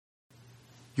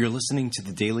You're listening to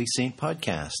the Daily Saint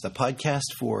Podcast, a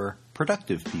podcast for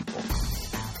productive people.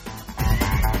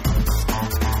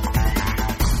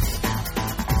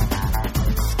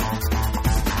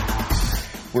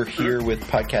 We're here with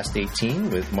Podcast 18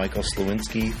 with Michael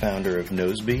Sliwinski, founder of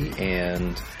Nozbe.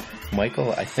 And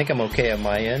Michael, I think I'm okay on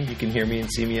my end. You can hear me and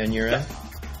see me on your end?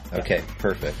 Okay,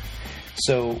 perfect.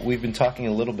 So we've been talking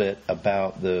a little bit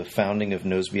about the founding of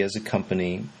Nozbe as a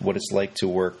company, what it's like to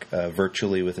work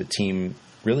virtually with a team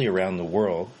really around the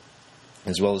world,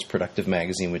 as well as Productive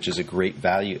Magazine, which is a great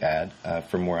value add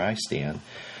from where I stand.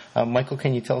 Michael,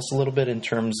 can you tell us a little bit in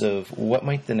terms of what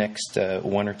might the next 1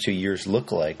 or 2 years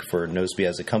look like for Nozbe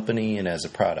as a company and as a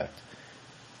product?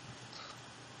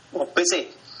 Well, busy.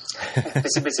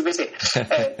 busy.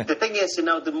 The thing is,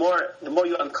 the more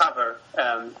you uncover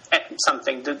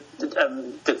something,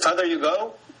 the further you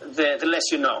go, the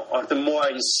less you know, or the more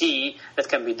you see that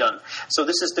can be done. So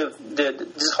this is this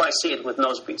is how I see it with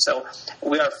Nozbe. So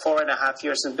we are 4.5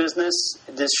 years in business.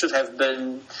 This should have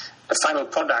been a final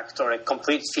product or a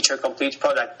feature complete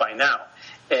product by now.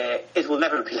 It will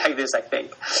never be like this, I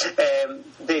think.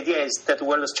 The idea is that the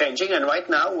world is changing, and right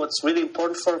now what's really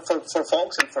important for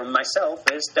folks and for myself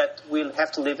is that we'll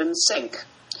have to live in sync.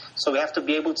 So we have to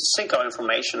be able to sync our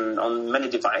information on many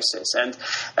devices. And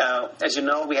as you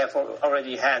know, we have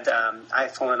already had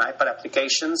iPhone and iPad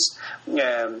applications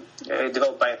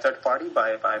developed by a third party,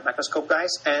 by Microscope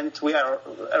guys. And we are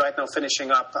right now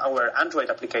finishing up our Android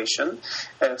application.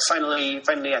 Finally,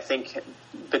 I think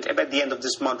at the end of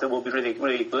this month, it will be really,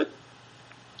 really good.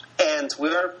 And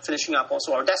we are finishing up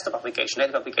also our desktop application,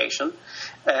 native application,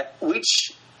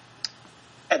 which,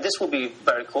 and this will be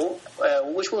very cool,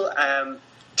 which will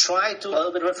try to a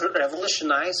little bit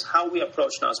revolutionize how we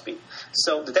approach Nozbe.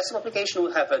 So the desktop application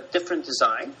will have a different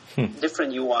design,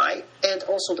 different UI, and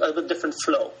also a little bit different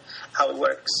flow, how it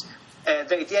works.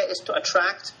 The idea is to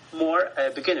attract more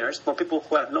beginners, more people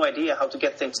who have no idea how to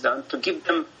get things done, to give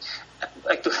them,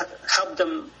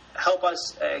 help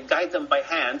us guide them by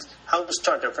hand how to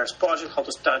start their first project, how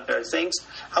to start their things,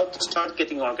 how to start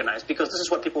getting organized, because this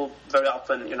is what people very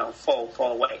often, fall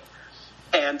away.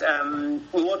 And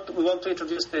we want to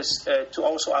introduce this to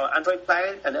also our Android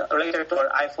client and later to our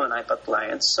iPhone and iPad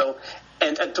clients. So,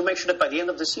 and to make sure that by the end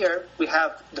of this year we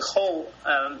have the whole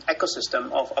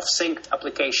ecosystem of synced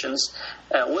applications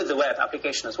with the web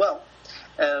application as well.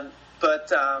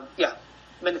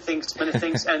 Many things,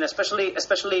 and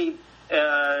especially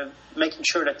making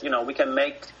sure that we can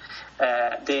make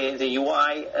the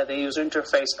UI, the user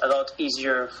interface, a lot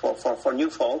easier for new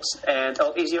folks, and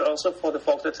easier also for the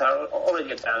folks that are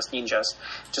already advanced ninjas,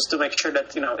 just to make sure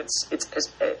that it's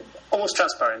almost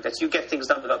transparent, that you get things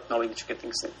done without knowing that you get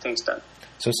things done.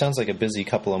 So it sounds like a busy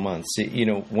couple of months.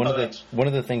 One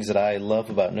of the things that I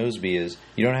love about Nozbe is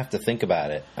you don't have to think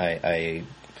about it.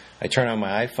 I turn on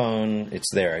my iPhone,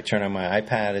 it's there. I turn on my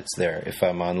iPad, it's there. If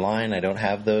I'm online, I don't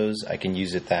have those, I can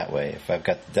use it that way. If I've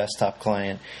got the desktop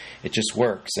client, it just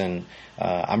works. And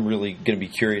I'm really going to be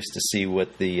curious to see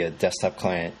what the desktop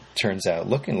client turns out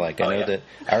looking like. I know that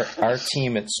our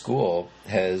team at school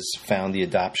has found the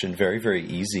adoption very, very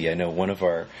easy. I know one of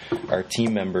our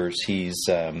team members, he's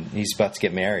about to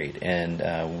get married,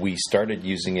 and we started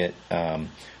using it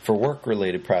for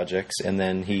work-related projects, and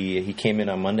then he came in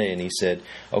on Monday and he said,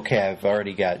 okay, I've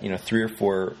already got 3 or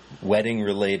 4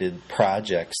 wedding-related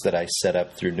projects that I set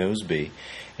up through Nozbe,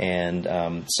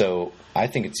 and so I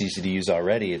think it's easy to use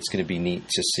already. It's going to be neat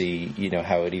to see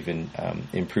how it even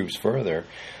improves further.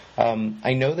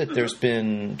 I know that there's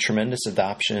been tremendous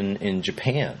adoption in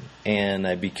Japan, and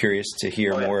I'd be curious to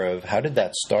hear more of how did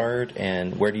that start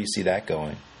and where do you see that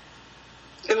going?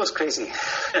 It was crazy.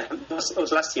 It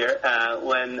was last year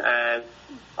when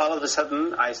all of a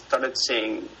sudden I started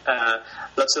seeing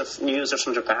lots of new users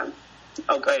from Japan.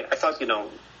 Okay, I thought,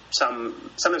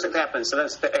 sometimes it happens.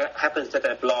 Sometimes it happens that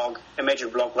a major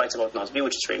blog writes about Nozbe,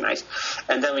 which is really nice,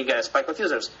 and then we get a spike of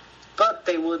users. But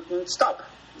they wouldn't stop.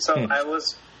 So I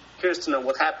was curious to know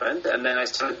what happened, and then I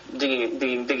started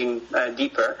digging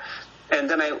deeper. And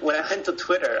then when I went to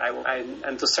Twitter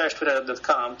and to search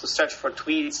twitter.com to search for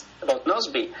tweets about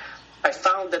Nozbe, I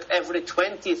found that every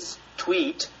 20th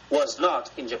tweet was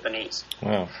not in Japanese.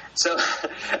 Wow. So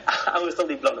I was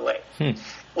totally blown away.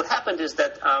 What happened is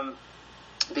that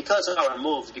because of our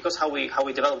moves, because how we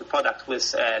developed the product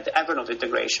with the Evernote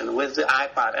integration, with the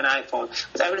iPad and iPhone,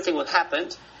 with everything what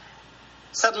happened,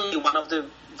 suddenly one of the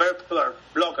very popular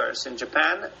bloggers in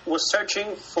Japan was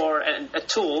searching for a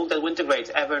tool that would integrate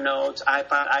Evernote,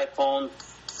 iPad, iPhone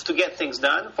to get things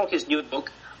done for his new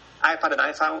book, iPad and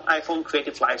iPhone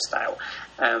Creative Lifestyle.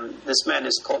 This man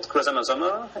is called Kurosawa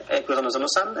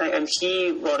Zono-san, and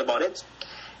he wrote about it.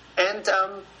 And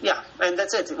and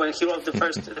that's it. When he wrote the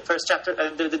first chapter,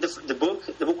 the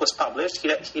book was published.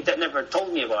 He never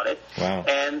told me about it. Wow.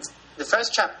 And the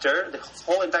first chapter, the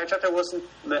whole entire chapter was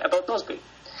about Nozbe,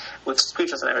 with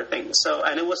scriptures and everything. So,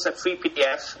 and it was a free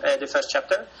PDF, the first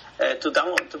chapter, to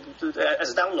download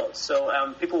as a download. So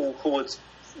people who would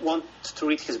want to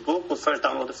read his book would first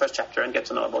download the first chapter and get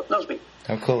to know about Nozbe.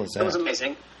 How cool is that? It was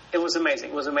amazing. It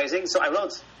was amazing. So I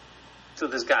wrote to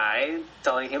this guy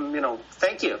telling him,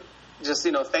 thank you. Just,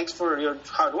 thanks for your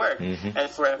hard work and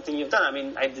for everything you've done. I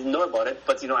mean, I didn't know about it,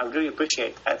 but, I really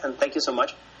appreciate it, and thank you so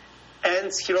much.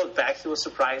 And he wrote back. He was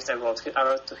surprised. I wrote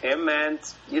to him, and,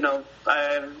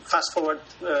 fast forward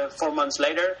 4 months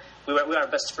later, we are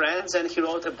best friends, and he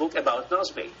wrote a book about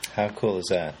Nozbe. How cool is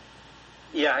that?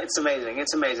 Yeah, it's amazing.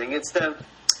 It's the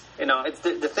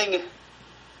thing.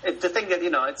 It's the thing that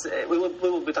we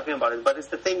will be talking about it, but it's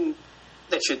the thing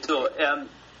that you do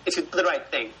if you do the right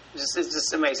thing. It's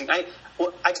just amazing. I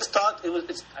just thought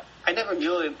I never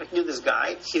knew this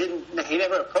guy. He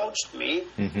never approached me,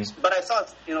 but I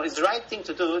thought it's the right thing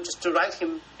to do, just to write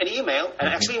him an email. And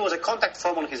actually, it was a contact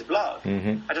form on his blog.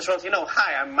 I just wrote,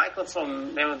 hi, I'm Michael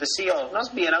from the CEO of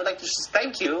Nozbe, and I would like to just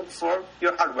thank you for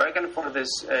your hard work and for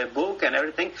this book and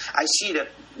everything. I see that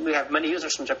we have many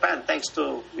users from Japan thanks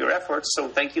to your efforts, so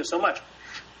thank you so much.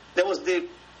 That was the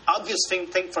obvious thing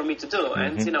for me to do,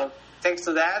 and thanks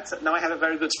to that, now I have a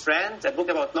very good friend, a book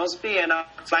about Nozbe, and I'm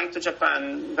flying to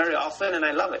Japan very often, and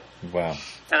I love it. Wow.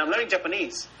 And I'm learning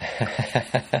Japanese.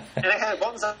 And I have a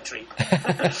bonsai tree.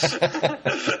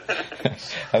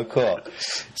 How cool.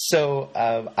 So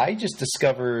I just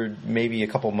discovered maybe a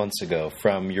couple months ago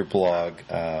from your blog,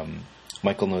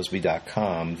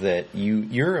 michaelnozbe.com, that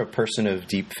you're a person of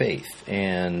deep faith.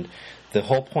 And the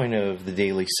whole point of the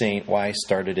Daily Saint, why I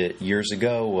started it years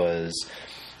ago, was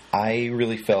I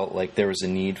really felt like there was a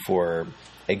need for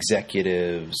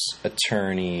executives,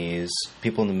 attorneys,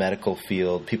 people in the medical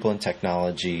field, people in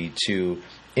technology to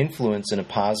influence in a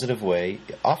positive way,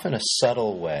 often a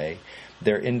subtle way,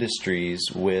 their industries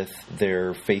with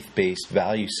their faith-based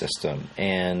value system.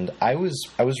 And I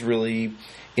was really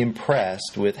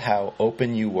impressed with how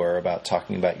open you were about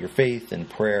talking about your faith and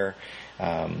prayer.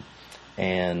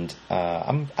 And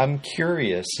I'm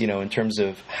curious, in terms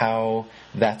of how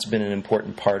that's been an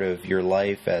important part of your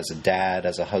life as a dad,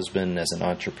 as a husband, as an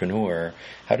entrepreneur.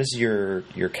 How does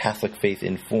your Catholic faith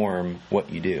inform what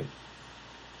you do?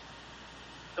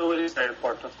 Oh, it is very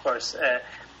important, of course. The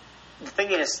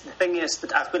thing is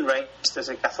that I've been raised as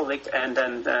a Catholic, and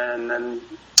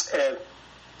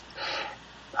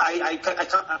I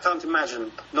can't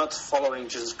imagine not following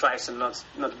Jesus Christ and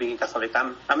not being Catholic.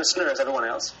 I'm a sinner as everyone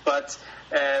else, but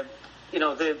the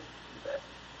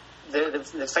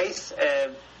faith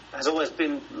has always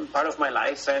been part of my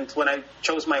life. And when I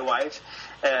chose my wife,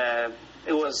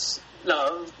 it was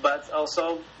love, but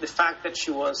also the fact that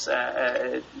she was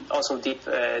also deep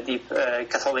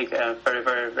Catholic, very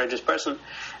very religious person,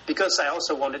 because I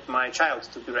also wanted my child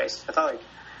to be raised Catholic,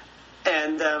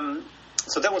 and.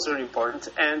 So that was really important.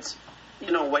 And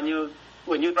when you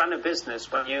run a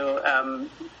business, when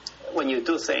you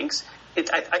do things,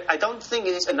 I don't think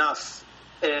it's enough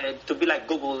to be like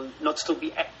Google, not to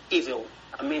be evil.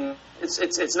 I mean, it's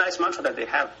a nice mantra that they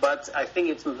have, but I think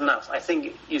it's not enough. I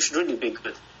think you should really be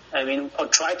good. I mean, or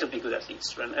try to be good at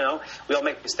least. We all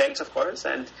make mistakes, of course,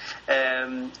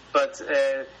 but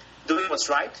doing what's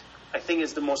right, I think,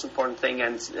 is the most important thing.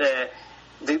 And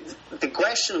the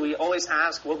question we always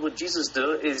ask, what would Jesus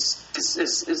do, is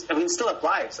still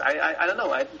applies. I don't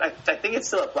know. I think it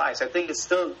still applies. I think it's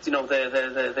still,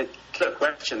 the killer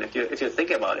question if you think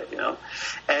about it,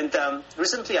 And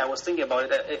recently I was thinking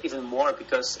about it even more,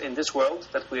 because in this world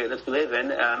that we live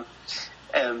in,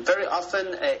 very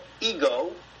often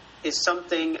ego is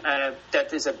something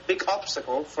that is a big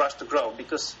obstacle for us to grow,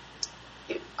 because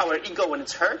our ego, when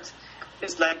it's hurt,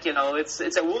 it's like,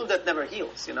 it's a wound that never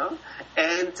heals,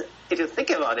 And if you think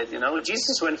about it,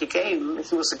 Jesus, when he came,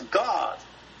 he was a God.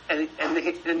 And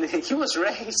he was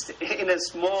raised in a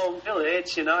small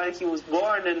village, and he was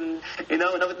born in,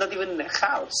 not even in a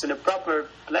house, in a proper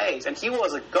place. And he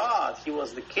was a God. He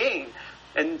was the king.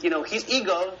 And, his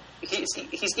ego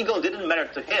didn't matter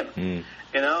to him,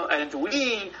 And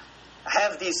we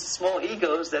have these small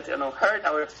egos that, hurt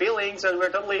our feelings, and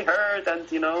we're totally hurt,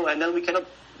 and, and then we cannot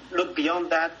look beyond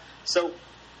that. So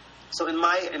in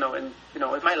my in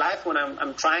my life, when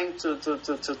I'm trying to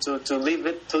live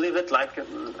it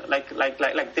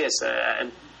like this,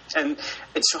 and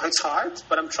it's hard,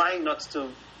 but I'm trying not to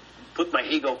put my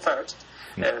ego first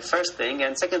thing.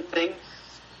 And second thing,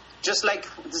 just like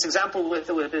this example with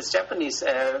this Japanese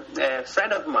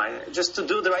friend of mine, just to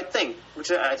do the right thing,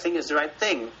 which I think is the right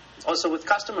thing. Also with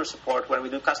customer support, when we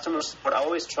do customer support, I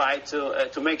always try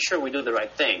to make sure we do the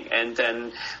right thing. And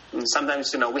then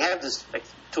sometimes, we have this like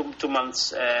two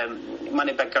months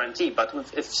money back guarantee. But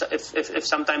if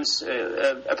sometimes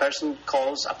a person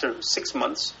calls after 6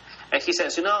 months and he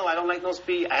says, I don't like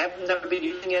Nozbe, I have never been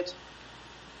using it,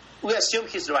 we assume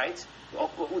he's right.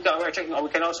 We're checking, or we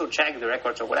can also check the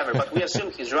records or whatever. But we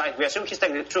assume he's right. We assume he's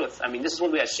telling the truth. I mean, this is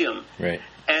what we assume. Right.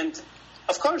 And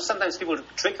of course, sometimes people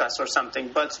trick us or something,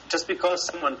 but just because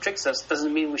someone tricks us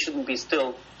doesn't mean we shouldn't be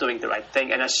still doing the right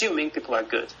thing and assuming people are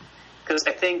good. Because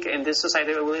I think in this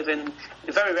society we live in,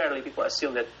 very rarely people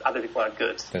assume that other people are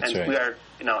good. That's and right. we are,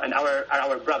 and are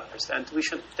our brothers, and we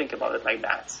should think about it like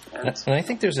that. And I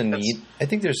think there's a need. I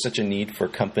think there's such a need for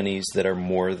companies that are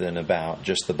more than about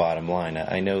just the bottom line.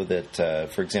 I know that,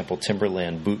 for example,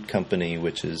 Timberland Boot Company,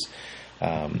 which is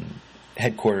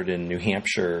headquartered in New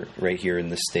Hampshire, right here in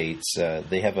the States,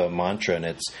 they have a mantra, and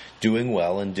it's doing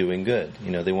well and doing good.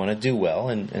 They want to do well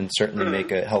and certainly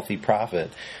make a healthy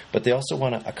profit, but they also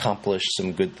want to accomplish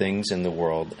some good things in the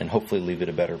world and hopefully leave it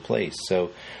a better place.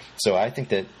 So I think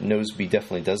that Nozbe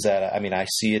definitely does that. I mean, I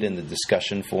see it in the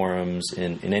discussion forums.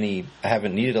 I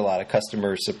haven't needed a lot of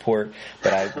customer support,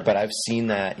 but I've seen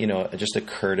that. Just a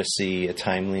courtesy, a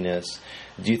timeliness.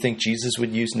 Do you think Jesus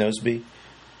would use Nozbe?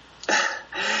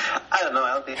 I don't know.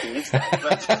 I don't think he needs that,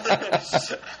 but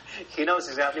he knows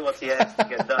exactly what he has to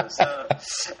get done. So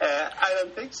I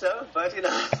don't think so. But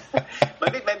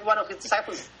maybe one of his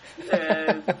disciples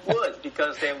would,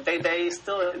 because they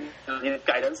still need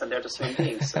guidance, and they're just human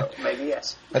beings. So maybe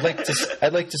yes. I'd like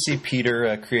to see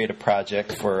Peter create a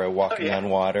project for walking on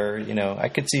water. I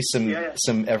could see some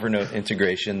Evernote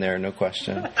integration there, no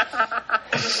question.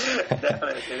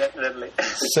 Definitely.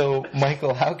 So,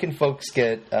 Michael, how can folks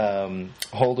get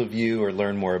hold of you or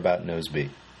learn more about Nozbe?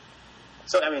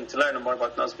 So, to learn more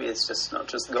about Nozbe, it's just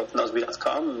go to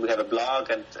nozbe.com. We have a blog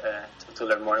and to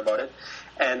learn more about it.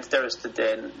 And there is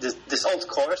this old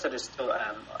course that is still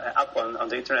up on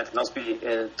the internet,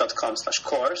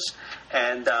 nozbe.com/course,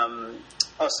 and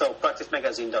also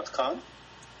proactivemagazine.com.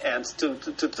 And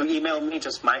to email me,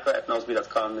 just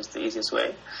michael@nozbe.com is the easiest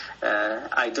way.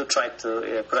 I do try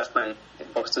to press my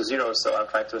inbox to 0, so I'll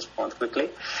try to respond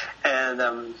quickly. And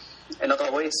not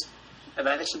always I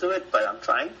manage to do it, but I'm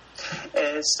trying.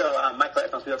 So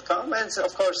michael@nozbe.com. And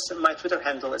of course, my Twitter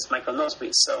handle is Michael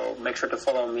Nozbe. So make sure to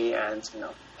follow me and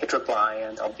hit reply,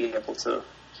 and I'll be able to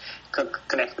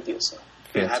connect with you. So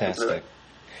fantastic.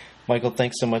 Michael,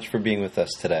 thanks so much for being with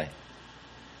us today.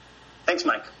 Thanks,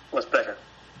 Mike. It was a pleasure.